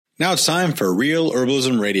Now it's time for Real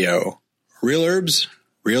Herbalism Radio. Real herbs,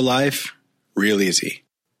 real life, real easy.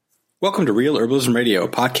 Welcome to Real Herbalism Radio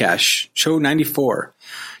podcast, show 94.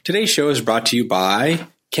 Today's show is brought to you by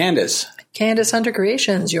Candace. Candace Hunter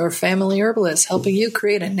Creations, your family herbalist, helping you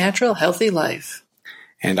create a natural, healthy life.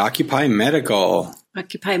 And Occupy Medical.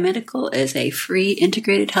 Occupy Medical is a free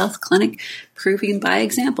integrated health clinic proving by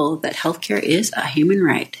example that healthcare is a human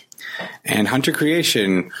right. And Hunter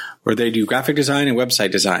Creation, where they do graphic design and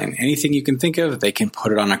website design. Anything you can think of, they can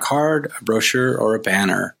put it on a card, a brochure, or a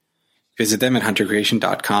banner. Visit them at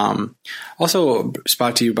huntercreation.com. Also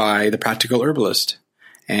brought to you by The Practical Herbalist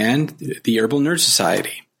and the Herbal Nerd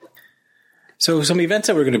Society. So some events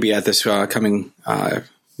that we're going to be at this coming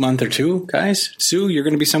month or two, guys. Sue, you're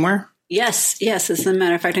going to be somewhere? Yes. As a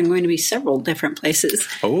matter of fact, I'm going to be several different places.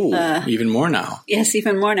 Oh, even more now. Yes,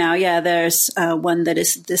 even more now. Yeah, there's one that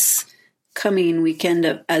is this coming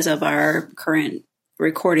weekend as of our current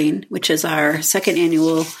recording, which is our second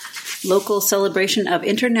annual local celebration of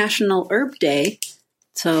International Herb Day.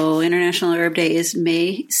 So International Herb Day is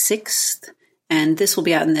May 6th, and this will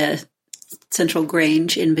be out in the Central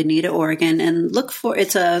Grange in Veneta, Oregon. And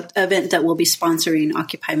it's a event that will be sponsoring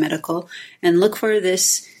Occupy Medical. And look for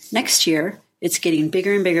this next year. It's getting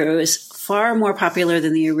bigger and bigger. It was far more popular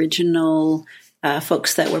than the original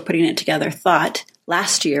folks that were putting it together thought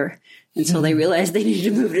last year. And so they realized they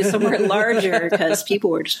needed to move to somewhere larger because people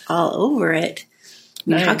were just all over it. I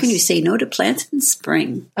mean, How can you say no to plants in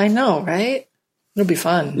spring? I know, right? It'll be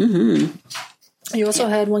fun. Mm-hmm. You also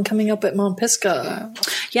had one coming up at Mount Pisgah.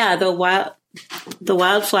 Yeah, the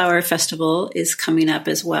Wildflower Festival is coming up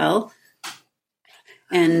as well.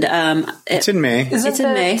 And it's in May. It's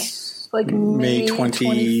in May. Like May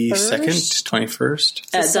 22nd, 21st.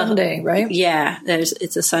 It's a Sunday, right? Yeah,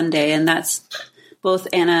 it's a Sunday, and that's both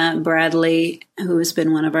Anna Bradley, who has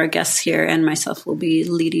been one of our guests here, and myself will be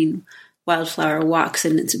leading wildflower walks,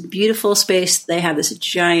 and it's a beautiful space. They have this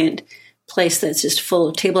giant place that's just full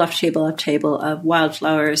of table after table after table of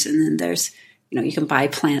wildflowers, and then there's you can buy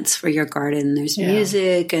plants for your garden. There's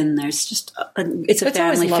music, and there's just it's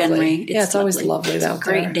family friendly. It's always lovely. It's a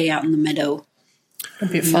great day out in the meadow.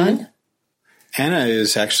 It'll be fun. Anna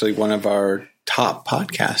is actually one of our top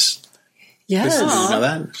podcasts. Yes. Did you know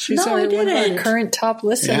that? She's one of our current top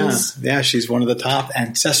listens. Yeah, she's one of the top.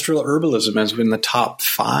 Ancestral Herbalism has been the top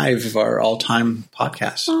 5 of our all-time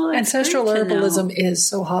podcasts. Oh, Ancestral Herbalism is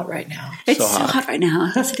so hot right now. It's so hot right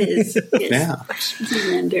now. Yes, it is. Yeah.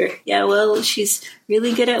 Yeah, well, she's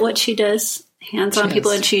really good at what she does, hands-on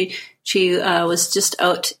people, and she was just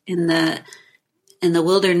out in the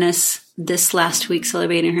wilderness this last week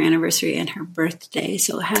celebrating her anniversary and her birthday.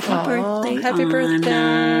 So happy birthday, happy Anna.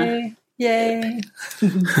 birthday. Yay.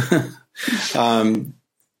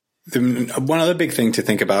 One other big thing to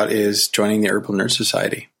think about is joining the Herbal Nerd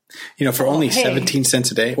Society. For only 17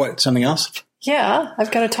 cents a day. What, something else? Yeah,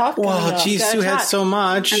 I've got to talk. Wow, geez, Sue had so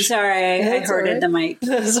much. I'm sorry, I hurted the mic.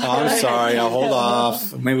 I'm sorry, I'll hold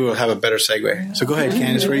off. Maybe we'll have a better segue. So go ahead,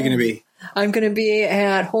 Candace, where are you going to be? I'm going to be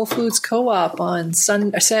at Whole Foods Co-op on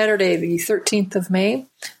Saturday, the 13th of May.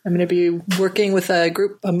 I'm going to be working with a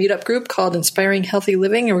meetup group called Inspiring Healthy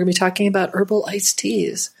Living, and we're going to be talking about herbal iced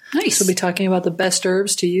teas. Nice. So we'll be talking about the best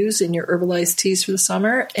herbs to use in your herbal iced teas for the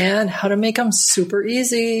summer and how to make them super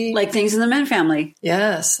easy. Like things in the mint family.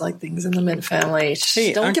 Yes, like things in the mint family.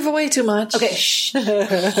 Hey, don't give away too much. Okay.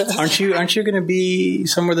 Aren't you going to be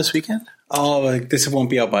somewhere this weekend? Oh, this won't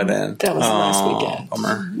be out by then. That was last weekend.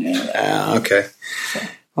 Bummer. Yeah, okay.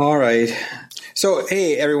 All right. So,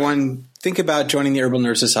 hey, everyone, think about joining the Herbal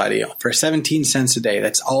Nerd Society for 17 cents a day.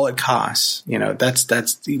 That's all it costs.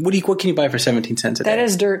 That's what can you buy for 17 cents a day? That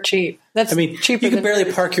is dirt cheap. Cheaper. You can barely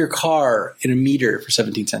park your car in a meter for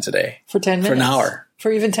 17 cents a day. For 10 minutes. For an hour. For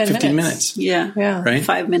even 10 15 minutes. Yeah. Right?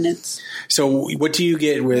 5 minutes. So what do you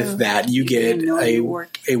get with that? You get a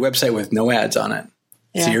website with no ads on it.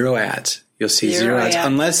 Yeah. 0 ads. You'll see 0 ads.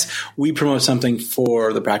 Unless we promote something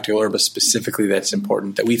for the Practical Herbalist specifically that's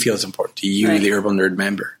important, that we feel is important to you, the Herbal Nerd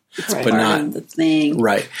member. It's but not the thing.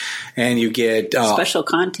 Right. And you get special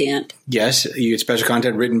content. Yes, you get special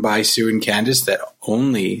content written by Sue and Candace that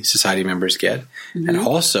only Society members get. Mm-hmm. And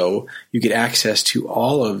also you get access to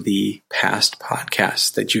all of the past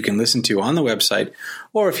podcasts that you can listen to on the website,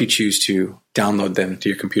 or if you choose to download them to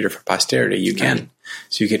your computer for posterity, you can.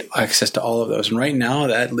 So you get access to all of those. And right now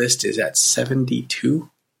that list is at 72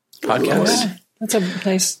 podcasts. Yeah. That's a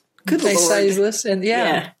nice size list. And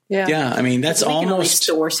yeah. I mean, that's we almost... can only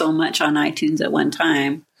store so much on iTunes at one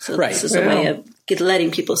time. So this is a way of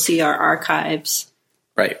letting people see our archives.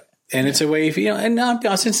 Right. And it's a way, and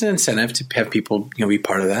it's an incentive to have people, be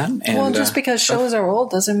part of that. And, well, just because shows are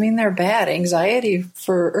old doesn't mean they're bad.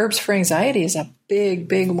 Herbs for Anxiety is a big,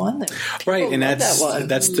 big one. Right, and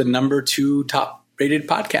that's the number 2 top rated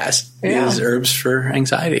podcast is Herbs for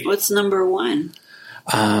Anxiety. What's number 1?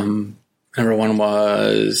 Number 1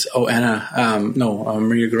 was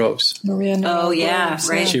Maria Groves. Groves,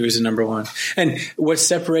 right. She was the number 1. And what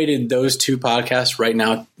separated those 2 podcasts right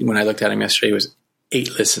now, when I looked at them yesterday, was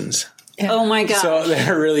 8 listens. Yeah. Oh my God! So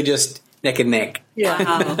they're really just neck and neck. Yeah.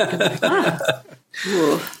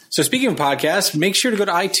 Wow. So speaking of podcasts, make sure to go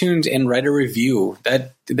to iTunes and write a review.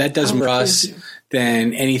 That does more us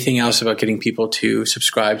than anything else about getting people to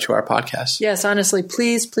subscribe to our podcast. Yes, honestly,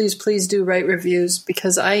 please do write reviews,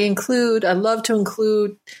 because I love to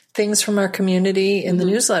include things from our community in the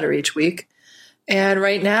newsletter each week. And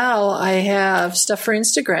right now I have stuff for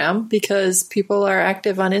Instagram because people are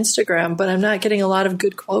active on Instagram, but I'm not getting a lot of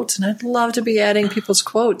good quotes. And I'd love to be adding people's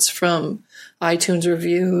quotes from iTunes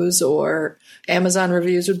reviews, or Amazon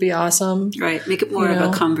reviews would be awesome. Right. Make it more of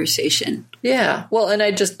a conversation. Yeah. Well, and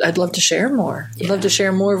I'd love to share more. Yeah. I'd love to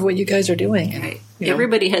share more of what you guys are doing. Right.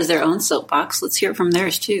 Everybody has their own soapbox. Let's hear from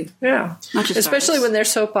theirs too. Yeah. Not just especially ours. when their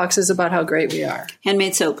soapbox is about how great we are.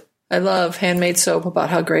 Handmade soap. I love handmade soap about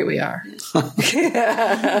how great we are.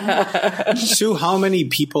 Sue, how many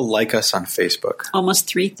people like us on Facebook? Almost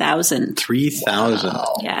 3,000. 3,000.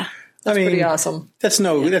 Wow. Yeah. That's pretty awesome. That's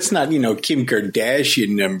not Kim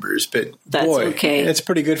Kardashian numbers, but that's okay. That's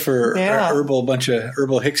pretty good for a bunch of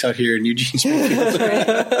herbal hicks out here in Eugene.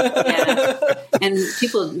 Yeah. And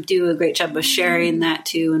people do a great job of sharing that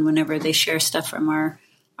too. And whenever they share stuff from our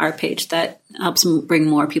page, that helps them bring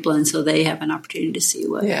more people in, so they have an opportunity to see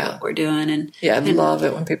what we're doing. And I love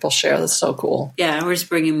it when people share. That's so cool. Yeah, we're just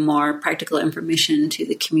bringing more practical information to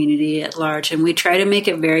the community at large, and we try to make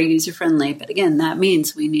it very user friendly. But again, that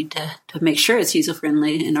means we need to make sure it's user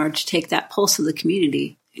friendly in order to take that pulse of the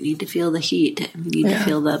community. We need to feel the heat, and we need to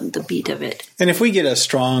feel the beat of it. And if we get a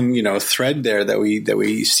strong, thread there that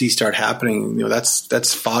we see start happening,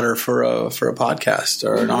 that's fodder for a podcast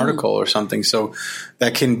or an article or something. So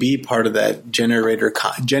that can be part of that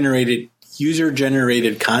user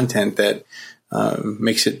generated content that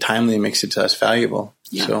makes it timely, makes it to us valuable.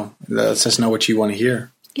 Yeah. So lets us know what you want to hear.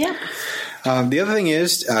 Yeah. The other thing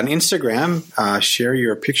is on Instagram, share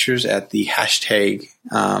your pictures at the hashtag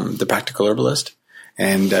The Practical Herbalist.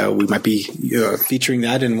 And we might be featuring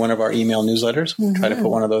that in one of our email newsletters. We'll try to put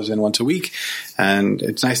one of those in once a week. And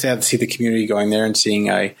it's nice to see the community going there and seeing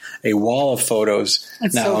a wall of photos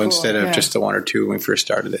instead of just the 1 or 2 when we first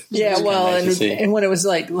started it. Yeah, and when it was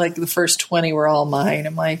like the first 20 were all mine.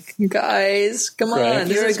 I'm like, you guys, come on.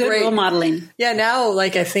 You're a good role modeling. Yeah, now, I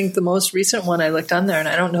think the most recent one I looked on there, and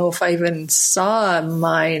I don't know if I even saw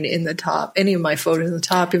mine in the top, any of my photos in the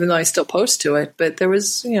top, even though I still post to it. But there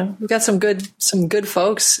was, we've got some good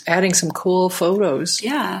folks adding some cool photos.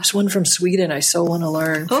 Yeah. There's one from Sweden. I so want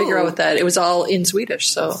to figure out what that. It was all in Swedish,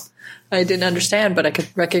 so I didn't understand, but I could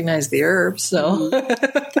recognize the herbs. So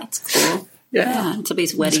that's cool. Yeah, it's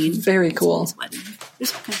somebody's wedding. It's very cool.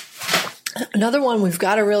 It's okay. Another one we've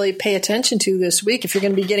got to really pay attention to this week. If you're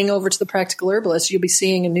going to be getting over to the Practical Herbalist, you'll be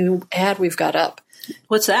seeing a new ad we've got up.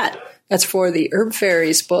 What's that? That's for the Herb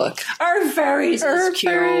Fairies book. Herb Fairies is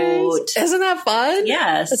cute. Fairies. Isn't that fun?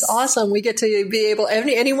 Yes. It's awesome. We get to be able,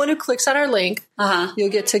 anyone who clicks on our link, you'll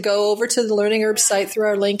get to go over to the Learning Herbs site through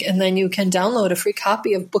our link, and then you can download a free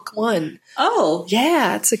copy of book 1. Oh.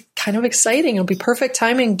 Yeah, it's kind of exciting. It'll be perfect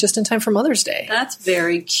timing just in time for Mother's Day. That's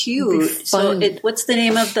very cute. So what's the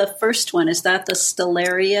name of the first one? Is that the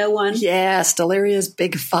Stellaria one? Yeah, Stellaria's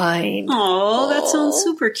Big Find. Oh, that sounds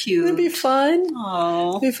super cute. It'd be fun.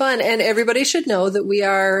 Oh. It'd be fun. And everybody should know that we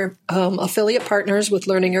are affiliate partners with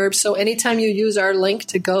Learning Herbs. So anytime you use our link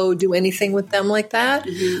to go do anything with them like that,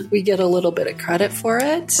 we get a little bit of credit for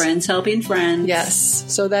it. Friends helping friends. Yes.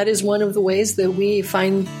 So that is one of the ways that we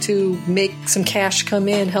find to make some cash come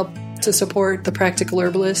in, help to support the Practical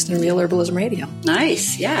Herbalist and Real Herbalism Radio.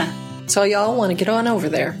 Nice. Yeah. So y'all want to get on over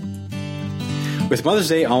there. With Mother's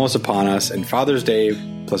Day almost upon us and Father's Day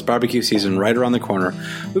plus barbecue season right around the corner,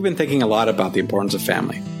 we've been thinking a lot about the importance of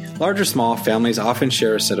family. Large or small, families often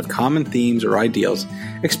share a set of common themes or ideals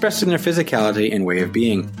expressed in their physicality and way of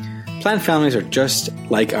being. Plant families are just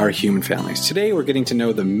like our human families. Today, we're getting to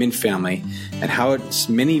know the mint family and how its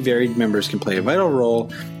many varied members can play a vital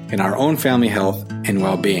role in our own family health and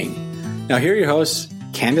well-being. Now, here are your hosts,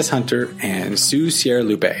 Candace Hunter and Sue Sierra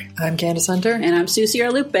Lupe. I'm Candace Hunter. And I'm Sue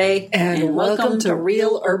Sierra Lupe. And welcome to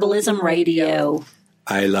Real Herbalism Radio.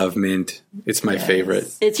 I love mint. It's my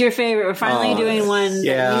favorite. It's your favorite. We're finally doing one.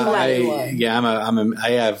 Yeah, that you like. I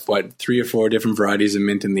have 3 or 4 different varieties of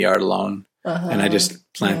mint in the yard alone, and I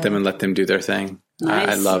just plant them and let them do their thing. Nice.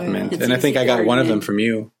 I love mint, It's and I think I got easy one of mint. them from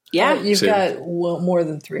you. Yeah. You've got more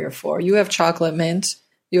than 3 or 4. You have chocolate mint.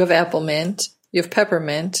 You have apple mint. You have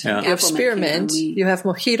peppermint. Yeah. You have Apple mint spearmint. came on You have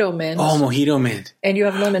mojito mint. Oh, mojito mint. And you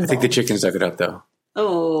have lemon I think the balm. chickens dug it up though.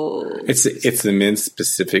 Oh. It's the mint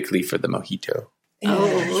specifically for the mojito. Oh,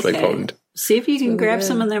 It's really okay. potent. See if you can grab good.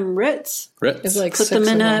 some of them Ritz. Ritz. It's like Put 6 them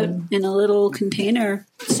in of a them. in a little container.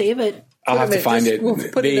 Save it. I'll have to find it. We'll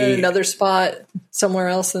put it in another spot somewhere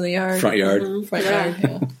else in the yard. front yard. Front Yeah. yard,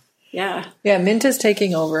 yeah. Yeah. Yeah, mint is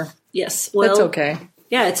taking over. Yes. Well, That's okay.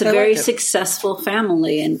 Yeah, it's a I very like it. successful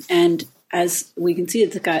family, and as we can see,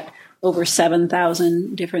 it's got over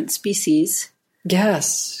 7,000 different species.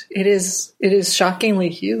 Yes, it is. It is shockingly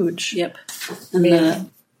huge. Yep. And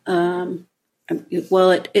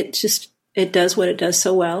it does what it does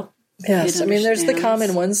so well. Yes, It I mean, there's the understands.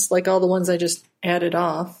 common ones, like all the ones I just added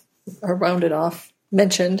off or rounded off,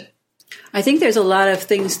 mentioned. I think there's a lot of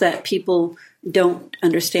things that people don't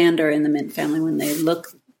understand are in the mint family when they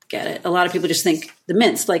look at it. A lot of people just think the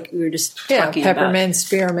mints, like we were just talking Peppermint,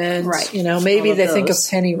 spearmint. Right. You know, maybe All of they think of those.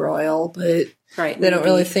 pennyroyal, but Right. they don't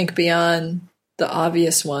maybe. really think beyond the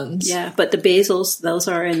obvious ones. Yeah, but the basils, those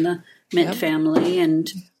are in the mint family,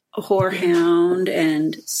 and horehound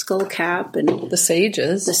and skullcap and The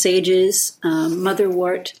sages. the sages,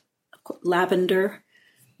 motherwort, lavender,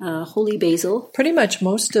 holy basil. Pretty much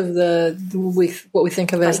most of what we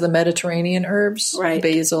think of as the Mediterranean herbs, Right.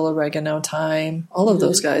 basil, oregano, thyme, all of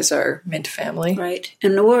those guys are mint family. Right.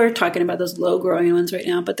 And we're talking about those low-growing ones right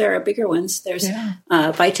now, but there are bigger ones. There's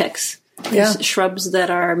vitex. Yeah. There's shrubs that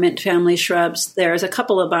are mint family shrubs. There's a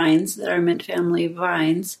couple of vines that are mint family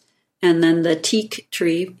vines. And then the teak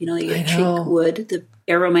tree, you get teak wood, the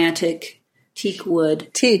aromatic teak wood.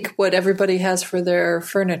 Teak, what everybody has for their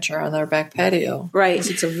furniture on their back patio. Right. 'Cause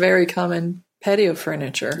it's a very common patio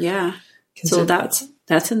furniture. Yeah. So that's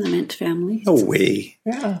in the mint family. No way.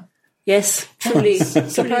 Yeah. Yes, truly.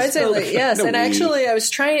 Surprisingly, yes. No And way. actually, I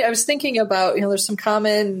was thinking about, there's some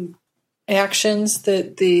common actions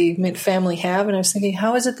that the mint family have. And I was thinking,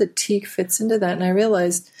 how is it that teak fits into that? And I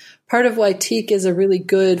realized part of why teak is a really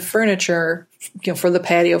good furniture, for the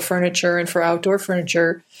patio furniture and for outdoor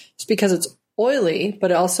furniture, is because it's oily,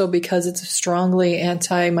 but also because it's strongly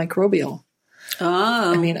antimicrobial.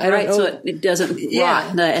 Oh, I mean, I don't right. know. So it doesn't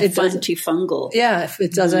rot. it doesn't. Antifungal. Yeah, if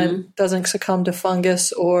it doesn't succumb to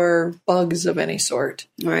fungus or bugs of any sort.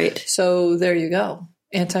 Right. So there you go.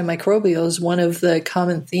 Antimicrobial is one of the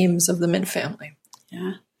common themes of the mint family.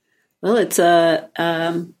 Yeah. Well, it's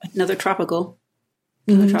another tropical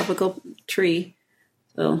tree.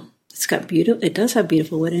 So it's got beautiful. It does have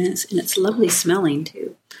beautiful wood in it, and it's lovely smelling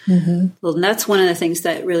too. Mm-hmm. Well, and that's one of the things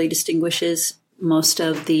that really distinguishes most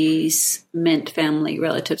of these mint family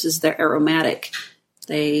relatives is they're aromatic.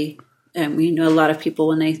 We know a lot of people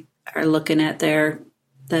when they are looking at their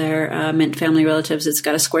mint family relatives, it's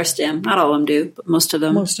got a square stem. Not all of them do, but most of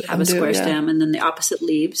them have a square stem, and then the opposite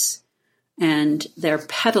leaves, and their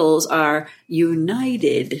petals are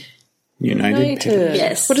united. United.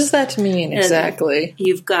 Yes. What does that mean exactly?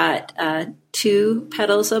 You've got 2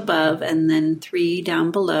 petals above and then 3 down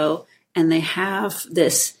below, and they have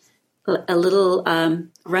a little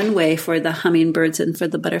runway for the hummingbirds and for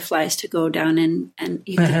the butterflies to go down and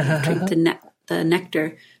eat drink the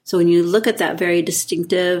nectar. So when you look at that very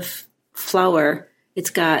distinctive flower, it's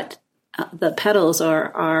got the petals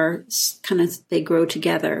are kind of, they grow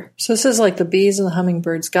together. So this is like the bees and the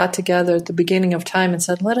hummingbirds got together at the beginning of time and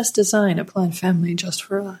said, let us design a plant family just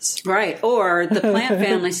for us. Right. Or the plant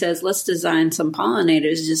family says, let's design some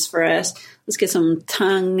pollinators just for us. Let's get some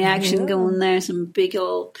tongue action going there, some big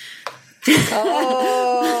old...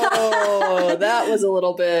 Oh, that was a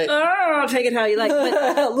little bit... Oh, take it how you like.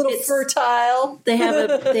 But a little fertile. They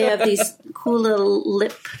have these cool little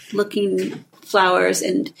lip-looking flowers,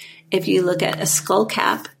 and if you look at a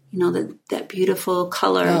skullcap, that beautiful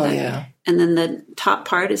color. Yeah. And then the top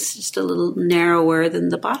part is just a little narrower than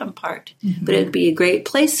the bottom part. Mm-hmm. But it'd be a great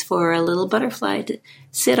place for a little butterfly to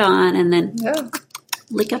sit on and then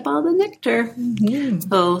lick up all the nectar. Mm-hmm.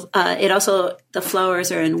 So the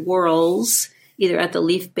flowers are in whorls, either at the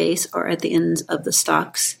leaf base or at the ends of the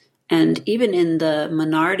stalks. And even in the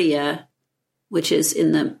Monardia, which is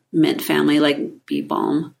in the mint family, like bee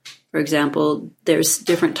balm, for example, there's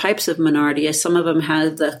different types of Monardia. Some of them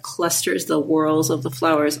have the clusters, the whorls of the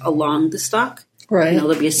flowers along the stalk. Right.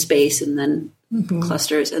 There'll be a space and then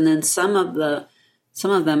clusters. And then some of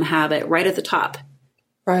them have it right at the top.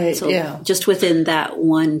 Right, So just within that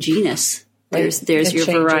one genus. There's It your changes,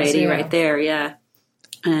 variety yeah. right there. Yeah.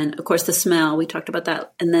 And of course the smell, we talked about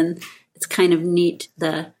that. And then it's kind of neat.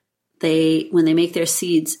 When they make their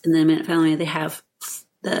seeds in the mint family, they have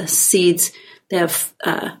the seeds, they have,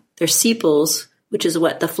 their sepals, which is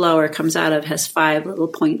what the flower comes out of, has 5 little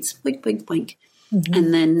points, boink, boink, boink. Mm-hmm.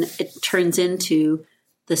 And then it turns into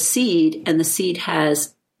the seed, and the seed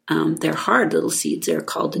has, they're hard little seeds. They're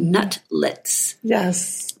called nutlets.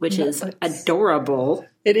 Yes. Which is adorable.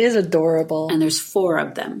 It is adorable. And there's 4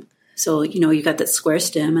 of them. So, you got that square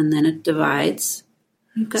stem, and then it divides.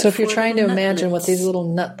 So if you're trying to imagine what these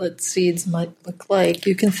little nutlet seeds might look like,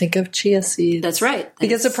 you can think of chia seeds. That's right.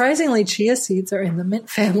 Because surprisingly, chia seeds are in the mint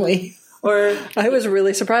family. Or I was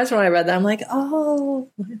really surprised when I read that. I'm like, oh,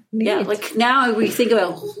 neat. Yeah, like now we think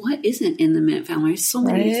about what isn't in the mint family. There's so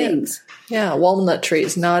many things. Yeah, walnut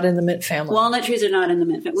trees, not in the mint family. Walnut trees are not in the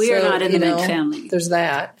mint family. We are not in the mint family. There's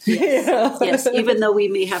that. Yes. Yes, even though we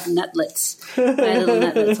may have nutlets. I have little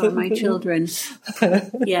nutlets on my children.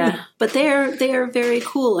 Yeah, but they are very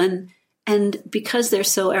cool. And because they're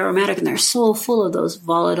so aromatic and they're so full of those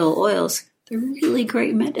volatile oils, they're really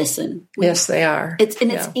great medicine. Yes, they are. It's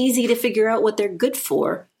easy to figure out what they're good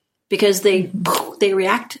for because they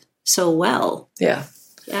react so well. Yeah.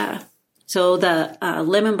 Yeah. So the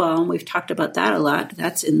lemon balm, we've talked about that a lot.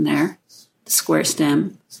 That's in there, the square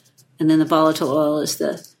stem. And then the volatile oil is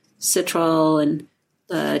the citral and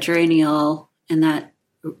the geraniol, and that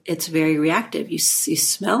it's very reactive. You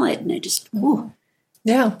smell it and it just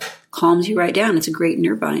calms you right down. It's a great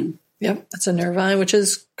nervine. Yep, it's a nervine,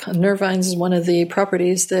 nervines is one of the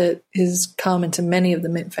properties that is common to many of the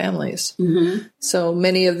mint families. Mm-hmm. So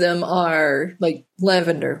many of them are like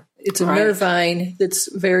lavender. It's a nervine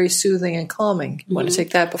that's very soothing and calming. You want to take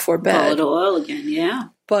that before bed. Volatile oil again, yeah.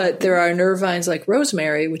 But there are nervines like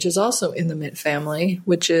rosemary, which is also in the mint family,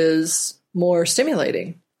 which is more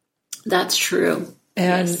stimulating. That's true.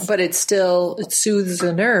 But it soothes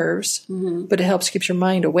the nerves, but it helps keep your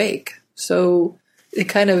mind awake. So it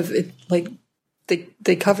kind of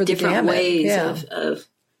they cover the different gamut. ways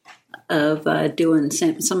of doing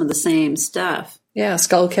some of the same stuff. Yeah,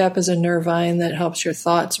 skullcap is a nervine that helps your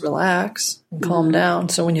thoughts relax and calm down.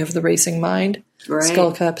 So when you have the racing mind,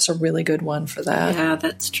 skullcap is a really good one for that. Yeah,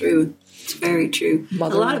 that's true. It's very true.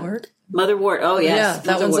 Motherwort. Motherwort. Oh, yes. Yeah,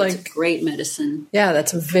 that one's like great medicine. Yeah,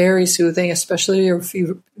 that's very soothing, especially if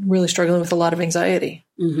you're really struggling with a lot of anxiety.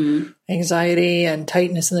 Mm-hmm. Anxiety and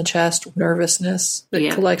tightness in the chest, nervousness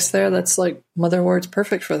that collects there. That's like Motherwort's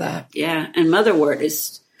perfect for that. Yeah, and Motherwort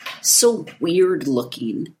is so weird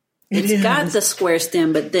looking. It's got the square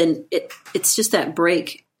stem, but then it's just that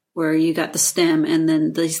break where you got the stem and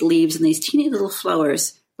then these leaves and these teeny little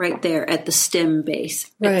flowers right there at the stem base,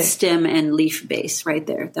 at the stem and leaf base right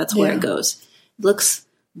there. That's where it goes. It looks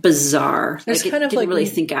bizarre. It's it didn't really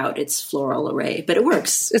think out its floral array, but it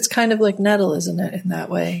works. It's kind of like nettle, isn't it, in that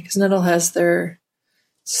way? Because nettle has their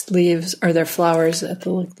leaves or their flowers at the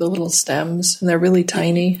little stems, and they're really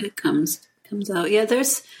tiny. It comes out. Yeah,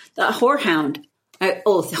 there's the horehound. The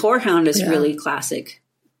horehound is really classic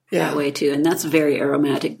that way too, and that's very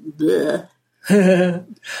aromatic. That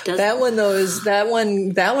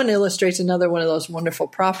one illustrates another one of those wonderful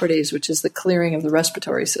properties, which is the clearing of the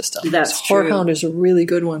respiratory system. That's true. Horehound is a really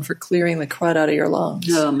good one for clearing the crud out of your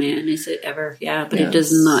lungs. Oh man, is it ever? Yeah, but it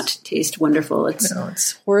does not taste wonderful.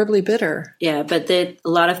 It's horribly bitter. Yeah, but a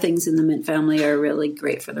lot of things in the mint family are really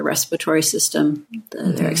great for the respiratory system.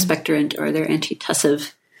 They're expectorant or they're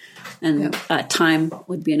antitussive. And thyme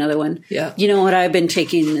would be another one. Yeah. You know what I've been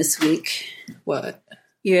taking this week? What?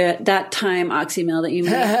 Yeah, that thyme oxymel that you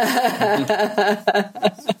made.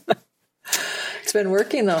 It's been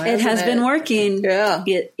working, though, hasn't it? It has been working. Yeah.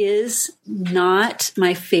 It is not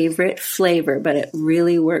my favorite flavor, but it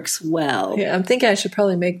really works well. Yeah, I'm thinking I should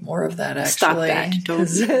probably make more of that, actually. Stop that.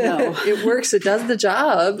 No. It works. It does the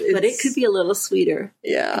job. But it could be a little sweeter.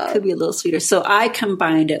 Yeah. It could be a little sweeter. So I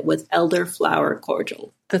combined it with elderflower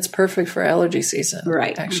cordial. That's perfect for allergy season.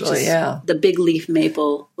 Right. Actually, The big leaf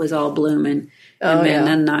maple was all blooming. And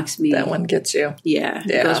that knocks me. That one gets you. Yeah.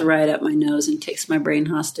 It goes right up my nose and takes my brain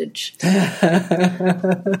hostage. So,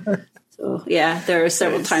 there are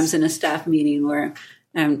several times in a staff meeting where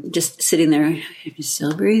I'm just sitting there, I'm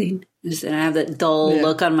still breathing. And I have that dull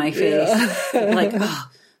look on my face. Like,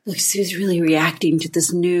 look, Sue's really reacting to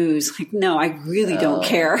this news. Like, no, I really don't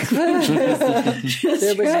care. There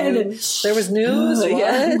was news? What?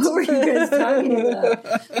 Yeah. What were you guys talking about?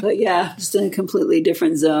 But just in a completely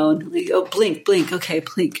different zone. Like, blink. Okay,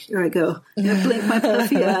 blink. Here I go. Blink my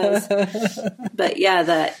puffy eyes. But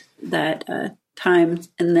that time.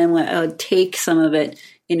 And then when I would take some of it,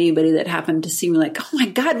 anybody that happened to see me like, oh my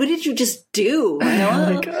God, what did you just do?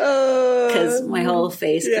 because my whole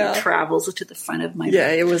face kind of travels to the front of my Yeah,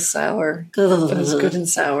 it was sour. It was good and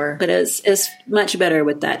sour. But it's much better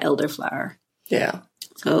with that elderflower. Yeah.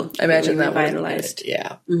 So I imagine really that revitalized.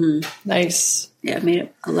 Yeah. Mm-hmm. Nice. Yeah, it made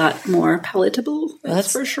it a lot more palatable.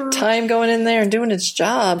 That's for sure. Time going in there and doing its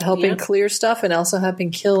job, helping clear stuff and also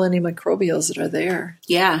helping kill any microbials that are there.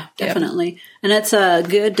 Yeah, definitely. And it's a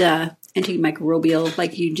good antimicrobial,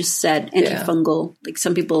 like you just said, antifungal. Like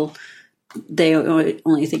some people, they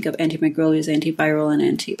only think of antimicrobial as antiviral and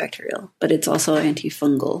antibacterial, but it's also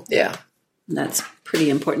antifungal. Yeah. And that's pretty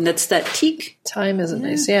important. That's that teak. Thyme is a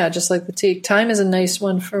nice, just like the teak. Thyme is a nice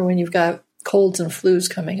one for when you've got colds and flus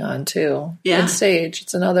coming on too. Yeah. And sage,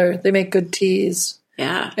 it's another, they make good teas.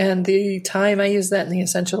 Yeah. And the thyme, I use that in the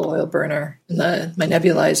essential oil burner, in my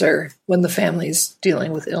nebulizer, when the family's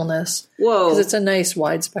dealing with illness. Whoa. Because it's a nice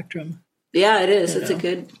wide spectrum. Yeah, it is. It's a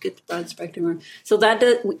good broad spectrum. So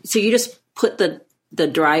so you just put the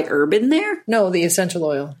dry herb in there? No, the essential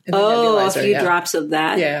oil in the nebulizer. A few drops of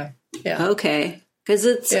that? Yeah. Yeah. Okay. Because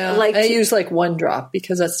it's like... I use like one drop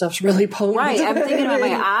because that stuff's really potent. Right. I'm thinking about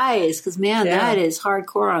my eyes because, man, that is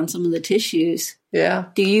hardcore on some of the tissues. Yeah.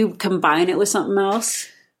 Do you combine it with something else?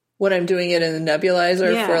 When I'm doing it in the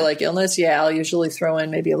nebulizer for like illness, I'll usually throw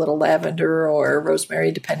in maybe a little lavender or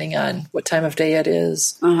rosemary depending on what time of day it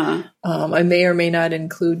is. Uh-huh. I may or may not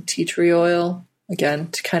include tea tree oil. Again,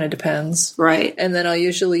 it kind of depends. Right. And then I'll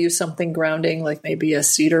usually use something grounding like maybe a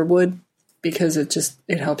cedar wood because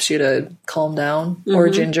it helps you to calm down. Mm-hmm. Or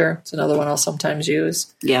ginger. It's another one I'll sometimes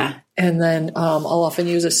use. Yeah. And then I'll often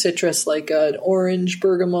use a citrus like an orange,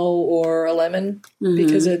 bergamot, or a lemon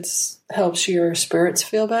because it helps your spirits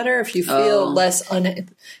feel better. If you feel less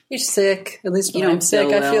you're sick. At least when I'm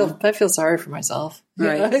sick, I feel sorry for myself.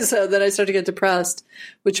 Right. So then I start to get depressed,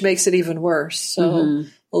 which makes it even worse. So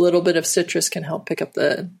a little bit of citrus can help pick up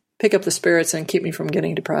the spirits and keep me from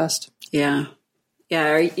getting depressed. Yeah.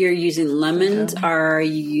 Yeah. You're using lemons, or are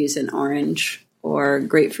you using orange or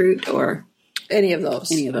grapefruit or any of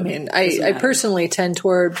those? Any of them. I mean, I personally tend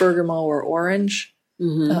toward bergamot or orange,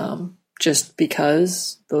 just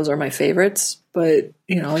because those are my favorites. But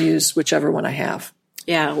I'll use whichever one I have.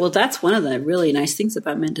 Yeah, well, that's one of the really nice things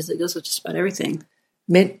about mint is it goes with just about everything.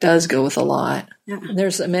 Mint does go with a lot. Yeah.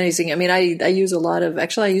 There's amazing. I mean, I use a lot of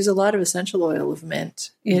essential oil of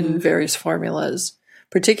mint in various formulas,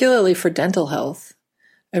 particularly for dental health.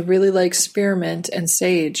 I really like spearmint and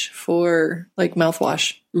sage for like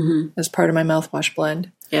mouthwash as part of my mouthwash blend.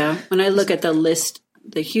 Yeah. When I look at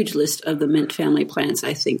the huge list of the mint family plants,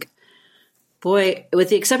 I think, boy, with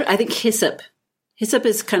the exception, I think hyssop. Hyssop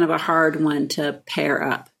is kind of a hard one to pair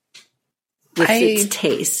up with its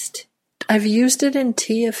taste. I've used it in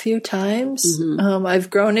tea a few times. I've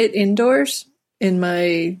grown it indoors in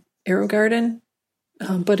my AeroGarden,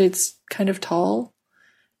 but it's kind of tall.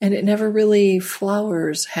 And it never really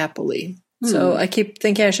flowers happily. So I keep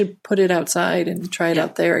thinking I should put it outside and try it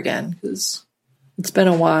out there again because it's been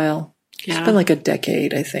a while. Yeah. It's been like a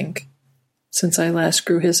decade, I think, since I last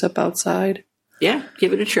grew hyssop outside. Yeah,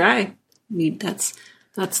 give it a try. I mean, that's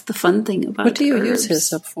the fun thing about it. What do you use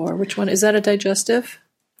hyssop for? Which one? Is that a digestive?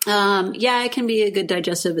 Yeah, it can be a good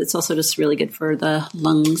digestive. It's also just really good for the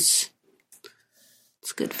lungs.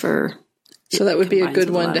 It's good for... So that would be a good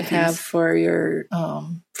one to have for your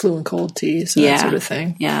flu and cold teas and that sort of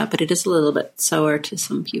thing. Yeah, but it is a little bit sour to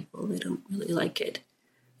some people. They don't really like it.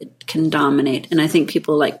 It can dominate. And I think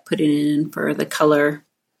people like putting it in for the color,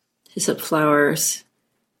 hyssop flowers.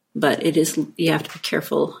 But you have to be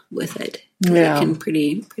careful with it. Yeah. It can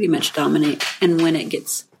pretty much dominate. And when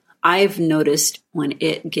I've noticed when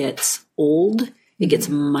it gets old, it gets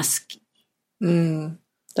musky.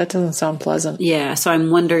 That doesn't sound pleasant. Yeah, so I'm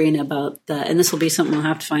wondering about and this will be something we'll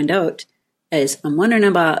have to find out, is I'm wondering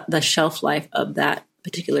about the shelf life of that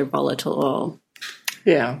particular volatile oil.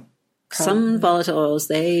 Yeah. Some volatile oils,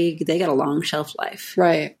 they got a long shelf life.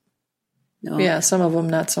 Right. No. Yeah, some of them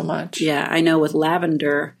not so much. Yeah, I know with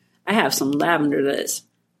lavender, I have some lavender that is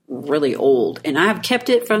really old, and I have kept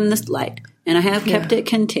it from this light. And I have kept it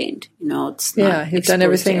contained. It's not you've done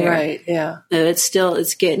everything right. Yeah.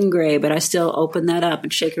 It's getting gray, but I still open that up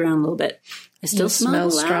and shake around a little bit. I still smell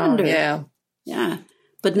lavender. Strong. Yeah. Yeah.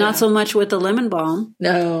 But not so much with the lemon balm.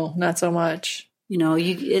 No, not so much.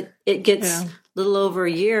 It gets a little over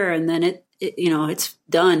a year and then it's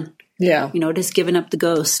done. Yeah. It has given up the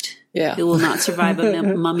ghost. Yeah. It will not survive a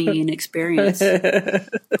mummying experience.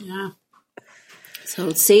 Yeah.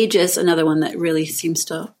 So sage is another one that really seems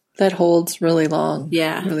to... That holds really long.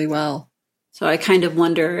 Yeah. Really well. So I kind of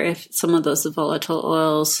wonder if some of those volatile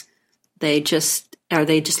oils, are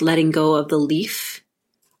they just letting go of the leaf?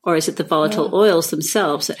 Or is it the volatile oils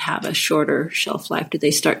themselves that have a shorter shelf life? Do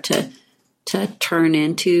they start to to turn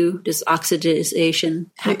into? Does oxidization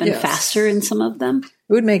happen faster in some of them?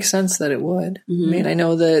 It would make sense that it would. I mean, I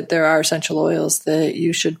know that there are essential oils that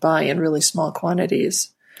you should buy in really small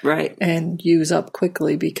quantities. Right. And use up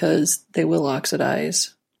quickly because they will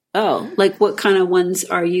oxidize. Oh, like what kind of ones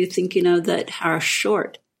are you thinking of that are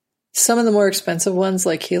short? Some of the more expensive ones,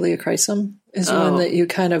 like Heliochrysum, is one that you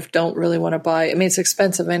kind of don't really want to buy. I mean, it's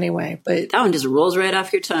expensive anyway, but that one just rolls right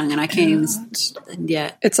off your tongue, and I can't even.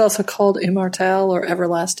 Yeah, it's also called Immortelle or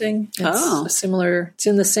Everlasting. It's similar. It's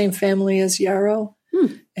in the same family as yarrow,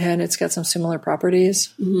 and it's got some similar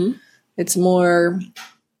properties. Mm-hmm. It's more.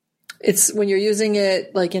 It's when you're using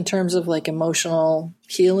it like in terms of like emotional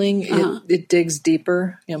healing, it digs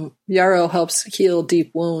deeper. You know, yarrow helps heal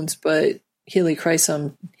deep wounds, but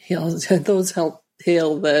Helichrysum those help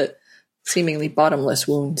heal the seemingly bottomless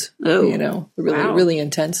wounds. You know, really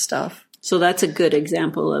intense stuff. So that's a good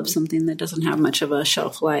example of something that doesn't have much of a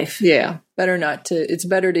shelf life. Yeah, it's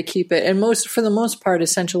better to keep it. And for the most part,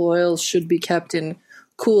 essential oils should be kept in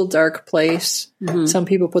cool, dark place. Mm-hmm. Some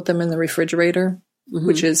people put them in the refrigerator,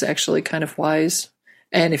 which is actually kind of wise.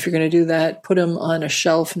 And if you're going to do that, put them on a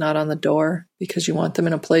shelf, not on the door, because you want them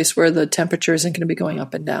in a place where the temperature isn't going to be going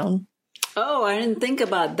up and down. Oh, I didn't think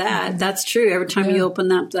about that. That's true. Every time you open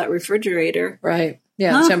up that refrigerator. Right.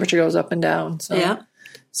 Yeah, the temperature goes up and down. So. Yeah.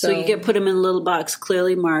 So you put them in a little box,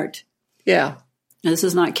 clearly marked. Yeah. Now, this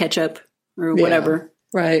is not ketchup or whatever.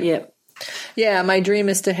 Right. Yep. Yeah, my dream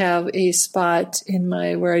is to have a spot in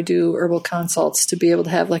where I do herbal consults to be able to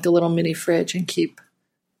have like a little mini fridge and keep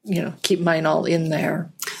mine all in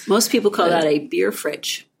there. Most people call that a beer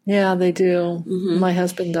fridge. Yeah, they do. Mm-hmm. My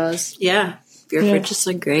husband does. Yeah, beer fridges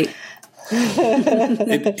are great.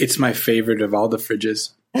 It's my favorite of all the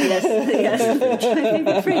fridges. Yes, my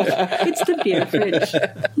favorite fridge. It's the beer fridge.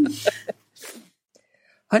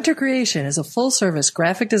 Hunter Creation is a full-service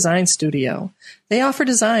graphic design studio. They offer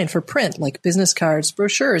design for print like business cards,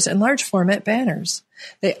 brochures, and large-format banners.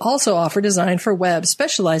 They also offer design for web,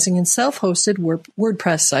 specializing in self-hosted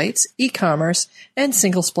WordPress sites, e-commerce, and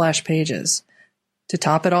single splash pages. To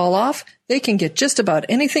top it all off, they can get just about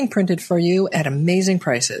anything printed for you at amazing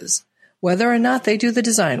prices, whether or not they do the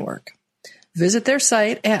design work. Visit their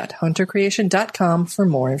site at huntercreation.com for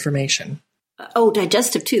more information. Oh,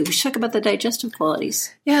 digestive too. We should talk about the digestive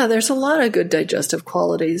qualities. Yeah, there's a lot of good digestive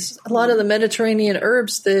qualities. A lot of the Mediterranean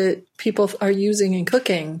herbs that people are using in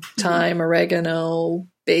cooking, thyme, oregano,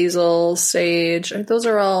 basil, sage, those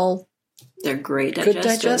are all they're great good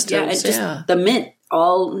digestives. Yeah, it's just the mint,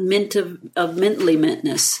 all mint of mintly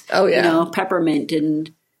mintness. Oh, yeah. You know, peppermint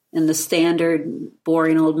and the standard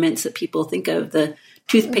boring old mints that people think of, the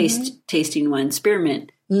toothpaste tasting one,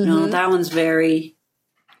 spearmint. You know, that one's very...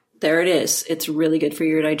 There it is. It's really good for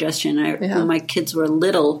your digestion. When my kids were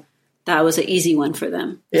little, that was an easy one for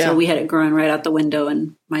them. Yeah. So we had it growing right out the window,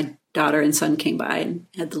 and my daughter and son came by and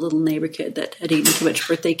had the little neighbor kid that had eaten too much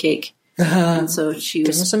birthday cake. And so she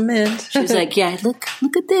was some mint. She was like, "Yeah, look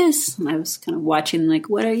at this." And I was kind of watching, like,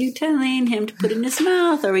 "What are you telling him to put in his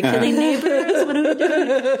mouth? Are we killing neighbors? What are we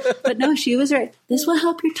doing?" But no, she was right. This will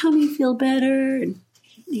help your tummy feel better. And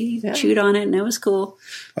he chewed on it, and it was cool.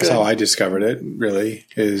 That's how I discovered it, really,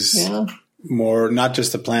 is more, not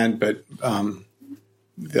just the plant, but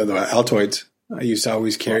the other Altoids. I used to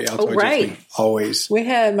always carry Altoids with me. Always. We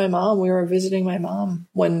were visiting my mom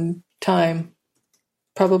one time,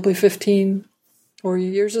 probably 15 or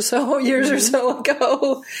years or so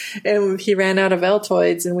ago, and he ran out of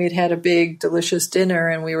Altoids, and we'd had a big, delicious dinner,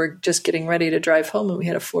 and we were just getting ready to drive home, and we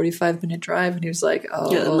had a 45-minute drive, and he was like,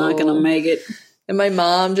 "Oh, I'm not going to make it." And my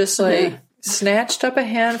mom just snatched up a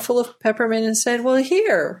handful of peppermint and said, "Well,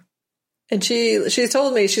 here." And she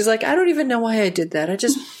told me, she's like, "I don't even know why I did that. I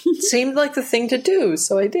just seemed like the thing to do.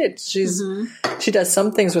 So I did." She does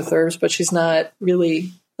some things with herbs, but she's not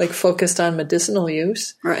really like focused on medicinal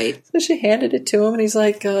use. Right. So she handed it to him, and he's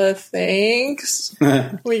like, "Thanks."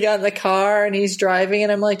 We got in the car, and he's driving,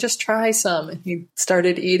 and I'm like, "Just try some." And he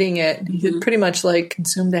started eating it. And he had pretty much like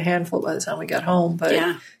consumed a handful by the time we got home,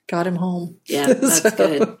 but got him home. Yeah, that's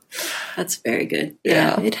good. That's very good.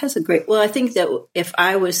 Yeah, it has a great... Well, I think that if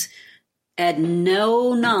I had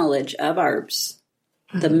no knowledge of herbs,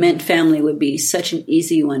 the mint family would be such an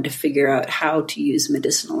easy one to figure out how to use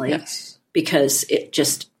medicinally because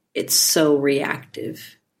it's so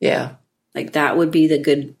reactive. Yeah. Like that would be the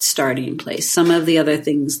good starting place. Some of the other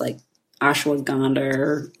things like ashwagandha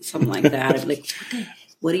or something like that, I'd be like,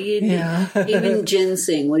 what do you do? Even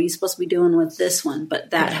ginseng, what are you supposed to be doing with this one?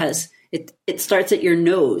 But that has, it starts at your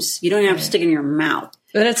nose. You don't have to stick it in your mouth.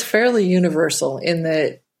 And it's fairly universal in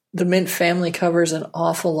that the mint family covers an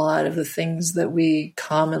awful lot of the things that we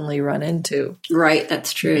commonly run into. Right,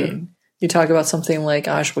 that's true. you talk about something like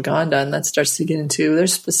ashwagandha, and that starts to get into,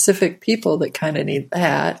 there's specific people that kind of need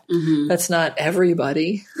that. Mm-hmm. That's not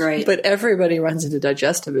everybody. Right. But everybody runs into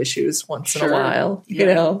digestive issues once in a Sure. while, Yeah. you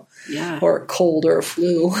know, Yeah. or a cold or a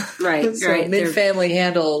flu. Right. So Right. Mid-Family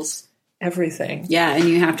handles everything. Yeah, and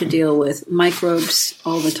you have to deal with microbes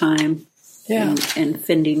all the time. Yeah. And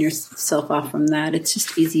fending yourself off from that. It's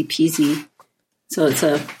just easy peasy. So it's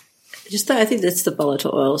I think that's the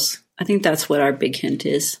volatile oils. I think that's what our big hint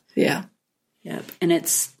is. Yeah. Yep. And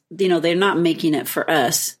it's, they're not making it for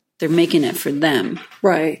us. They're making it for them.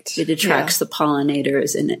 Right. It attracts the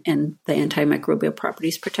pollinators and the antimicrobial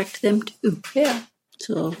properties protect them too. Yeah.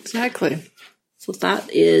 So Exactly. So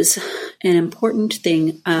that is an important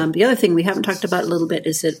thing. The other thing we haven't talked about a little bit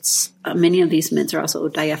is it's many of these mints are also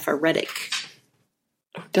diaphoretic.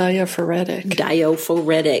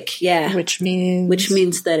 Diaphoretic, yeah. Which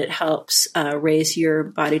means that it helps raise your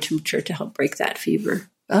body temperature to help break that fever.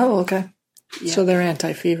 Oh, okay. Yeah. So they're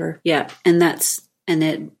anti-fever. Yeah, and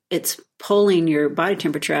it's pulling your body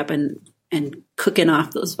temperature up and cooking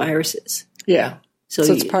off those viruses. Yeah. So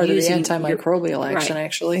it's part of the using antimicrobial action, right.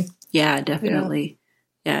 actually. Yeah, definitely.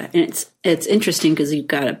 Yeah, and it's interesting because you've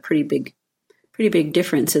got a pretty big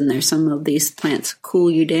difference in there. Some of these plants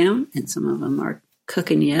cool you down, and some of them are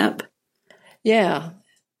cooking you up. Yeah,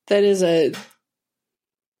 that is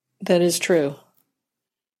true.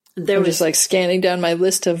 I'm just like scanning down my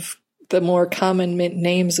list of the more common mint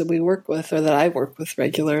names that we work with, or that I work with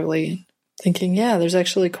regularly, thinking, yeah, there's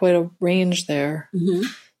actually quite a range there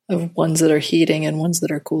of ones that are heating and ones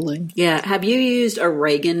that are cooling. Yeah. Have you used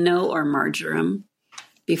oregano or marjoram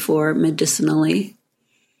before medicinally?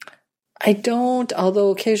 I don't,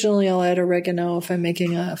 although occasionally I'll add oregano if I'm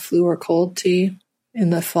making a flu or cold tea in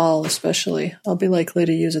the fall, especially. I'll be likely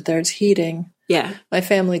to use it there. It's heating. Yeah. My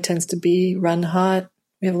family tends to be run hot.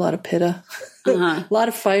 We have a lot of pitta, a lot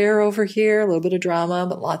of fire over here, a little bit of drama,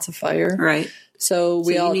 but lots of fire. Right. So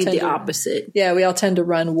we all need tend the opposite. Yeah, we all tend to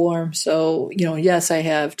run warm. So, yes, I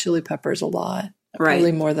have chili peppers a lot,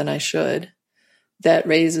 probably more than I should. That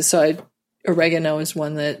raises, oregano is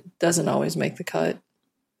one that doesn't always make the cut.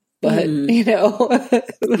 But,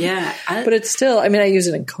 Yeah. But it's still, I use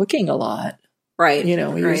it in cooking a lot. Right. We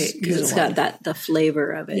right. Because it's got the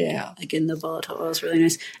flavor of it. Yeah. Again, the volatile oil is really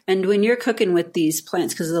nice. And when you're cooking with these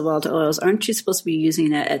plants, because of the volatile oils, aren't you supposed to be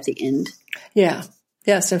using it at the end? Yeah.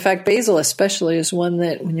 Yes. In fact, basil especially is one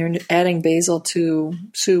that when you're adding basil to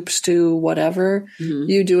soup, stew, whatever,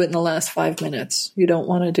 you do it in the last 5 minutes. You don't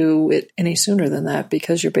want to do it any sooner than that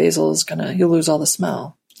because your basil is you'll lose all the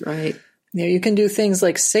smell. Right. You can do things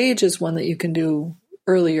like sage is one that you can do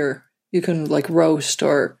earlier. You can roast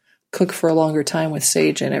or cook for a longer time with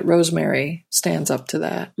sage in it. Rosemary stands up to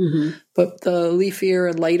that. Mm-hmm. But the leafier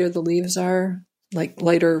and lighter the leaves are,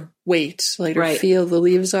 lighter weight, lighter feel the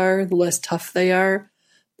leaves are, the less tough they are,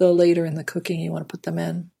 the later in the cooking you want to put them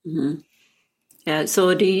in. Mm-hmm. Yeah.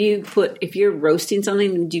 So do you if you're roasting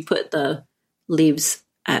something, do you put the leaves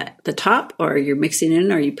at the top or you're mixing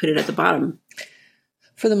in or you put it at the bottom?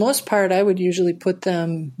 For the most part, I would usually put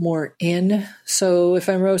them more in. So if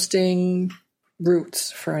I'm roasting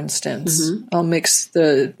roots, for instance, I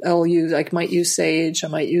might use sage, I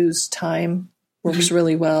might use thyme, works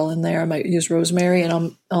really well in there. I might use rosemary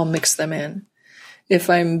and I'll mix them in. If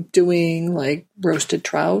I'm doing roasted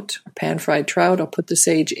trout or pan-fried trout, I'll put the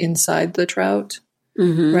sage inside the trout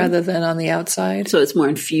rather than on the outside. So it's more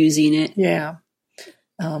infusing it. Yeah.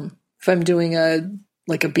 If I'm doing a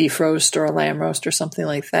beef roast or a lamb roast or something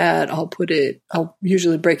like that, I'll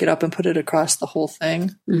usually break it up and put it across the whole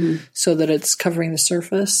thing so that it's covering the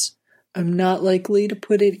surface. I'm not likely to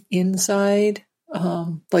put it inside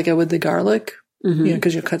like I would the garlic,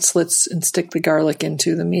 because you cut slits and stick the garlic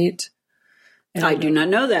into the meat. And I do not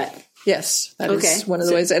know that. Yes, that is one of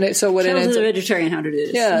the ways. And what it ends up, a vegetarian how to do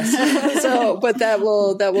this. Yes. But that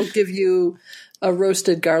will give you a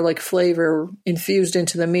roasted garlic flavor infused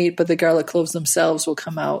into the meat, but the garlic cloves themselves will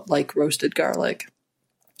come out like roasted garlic.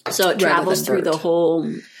 So it travels through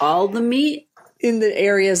all the meat? In the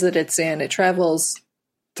areas that it's in, it travels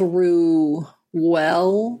through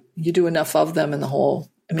well. You do enough of them in the whole.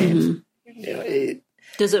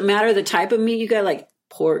 Does it matter the type of meat you got? Like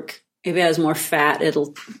pork, if it has more fat,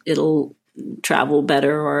 it'll travel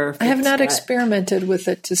better. Or I have not experimented with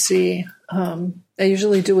it to see. I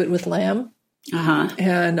usually do it with lamb.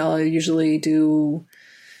 And I'll usually do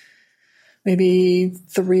maybe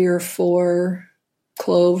 3 or 4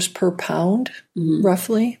 cloves per pound,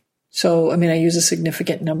 roughly. So, I use a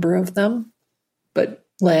significant number of them, but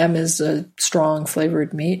lamb is a strong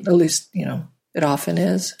flavored meat. At least, it often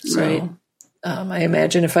is. So, right. I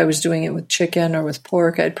imagine if I was doing it with chicken or with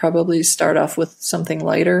pork, I'd probably start off with something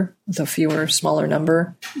lighter with a fewer, smaller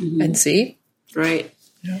number and see. Right.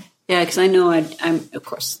 Yeah, because I know I'm, of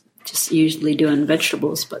course, just usually doing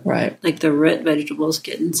vegetables, but like the root vegetables,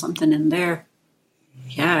 getting something in there.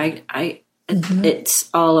 Yeah, it's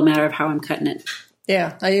all a matter of how I'm cutting it.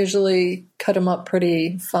 Yeah, I usually cut them up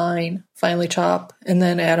pretty finely chop, and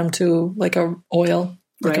then add them to like a oil,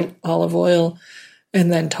 like olive oil,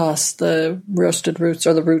 and then toss the roasted roots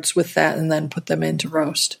or the roots with that, and then put them in to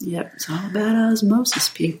roast. Yep, it's all about osmosis,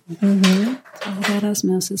 people. It's all about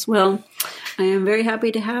osmosis. Well, I am very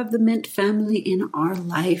happy to have the mint family in our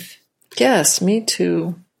life. Yes, me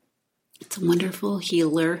too. It's a wonderful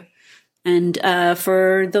healer. And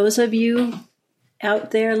for those of you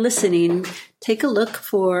out there listening, take a look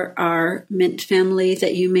for our mint family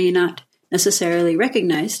that you may not necessarily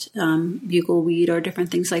recognize, bugleweed or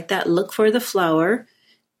different things like that. Look for the flower.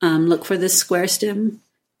 Look for the square stem.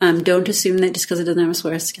 Don't assume that just because it doesn't have a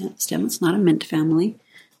square stem, it's not a mint family.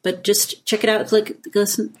 But just check it out. Look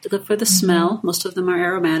for the smell. Most of them are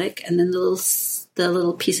aromatic. And then the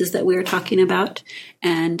little pieces that we were talking about.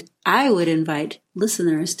 And I would invite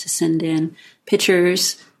listeners to send in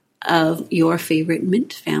pictures of your favorite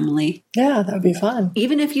mint family. Yeah, that would be fun.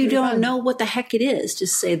 Even if you don't know what the heck it is,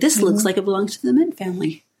 just say, this looks like it belongs to the mint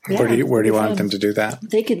family. Yeah, where do you want them to do that?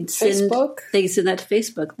 They can send Facebook. They can send that to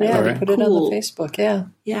Facebook. They put it on the Facebook.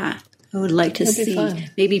 Yeah. I would like to see.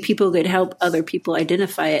 Maybe people could help other people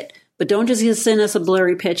identify it, but don't just send us a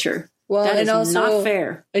blurry picture. Well, that is also, not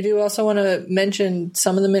fair. I do also want to mention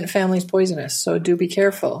some of the mint family is poisonous, so do be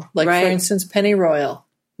careful. Like for instance, pennyroyal.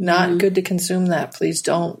 Not good to consume that. Please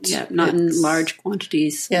don't. Yeah, not in large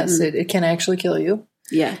quantities. Yes, it can actually kill you.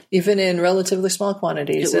 Yeah. Even in relatively small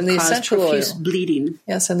quantities. It will cause essential profuse oil. bleeding.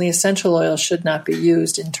 Yes, and the essential oil should not be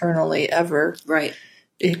used internally ever. Right.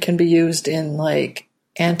 It can be used in like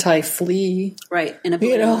anti-flea. Right. In a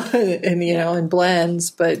blend. In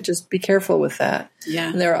blends, but just be careful with that. Yeah.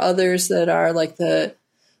 And there are others that are like the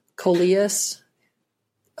coleus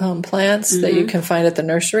plants that you can find at the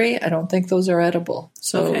nursery. I don't think those are edible.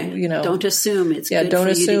 So, don't assume it's good don't for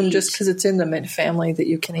you assume to just eat. because it's in the mint family that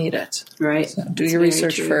you can eat it. Right. So do your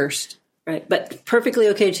research first. Right. But perfectly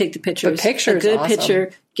okay to take the pictures. The picture is a good awesome.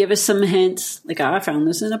 picture. Give us some hints. Like, I found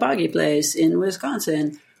this in a boggy place in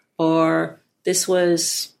Wisconsin. Or this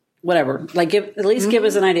was whatever. Like, give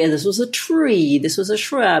us an idea. This was a tree. This was a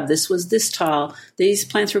shrub. This was this tall. These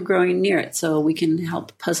plants were growing near it. So we can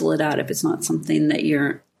help puzzle it out if it's not something that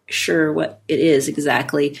you're sure what it is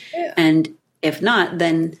exactly. Yeah. And if not,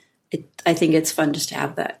 then I think it's fun just to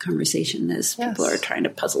have that conversation as people are trying to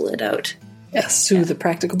puzzle it out. Yes, to the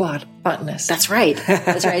practical botanist. That's right.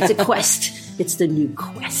 That's right. It's a quest. It's the new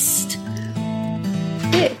quest.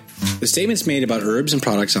 Yeah. The statements made about herbs and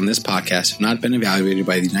products on this podcast have not been evaluated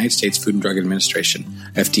by the United States Food and Drug Administration,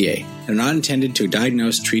 FDA, and are not intended to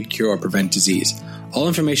diagnose, treat, cure, or prevent disease. All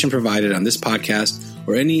information provided on this podcast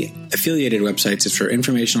or any affiliated websites is for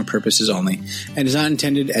informational purposes only and is not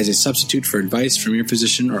intended as a substitute for advice from your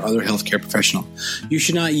physician or other healthcare professional. You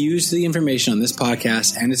should not use the information on this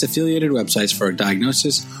podcast and its affiliated websites for a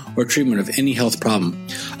diagnosis or treatment of any health problem.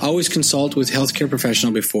 Always consult with a healthcare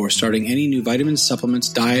professional before starting any new vitamins, supplements,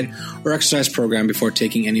 diet, or exercise program before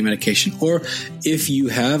taking any medication, or if you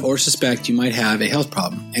have or suspect you might have a health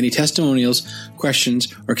problem. Any testimonials,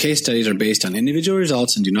 questions, or case studies are based on individual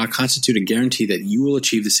results and do not constitute a guarantee that you will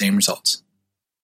achieve the same results.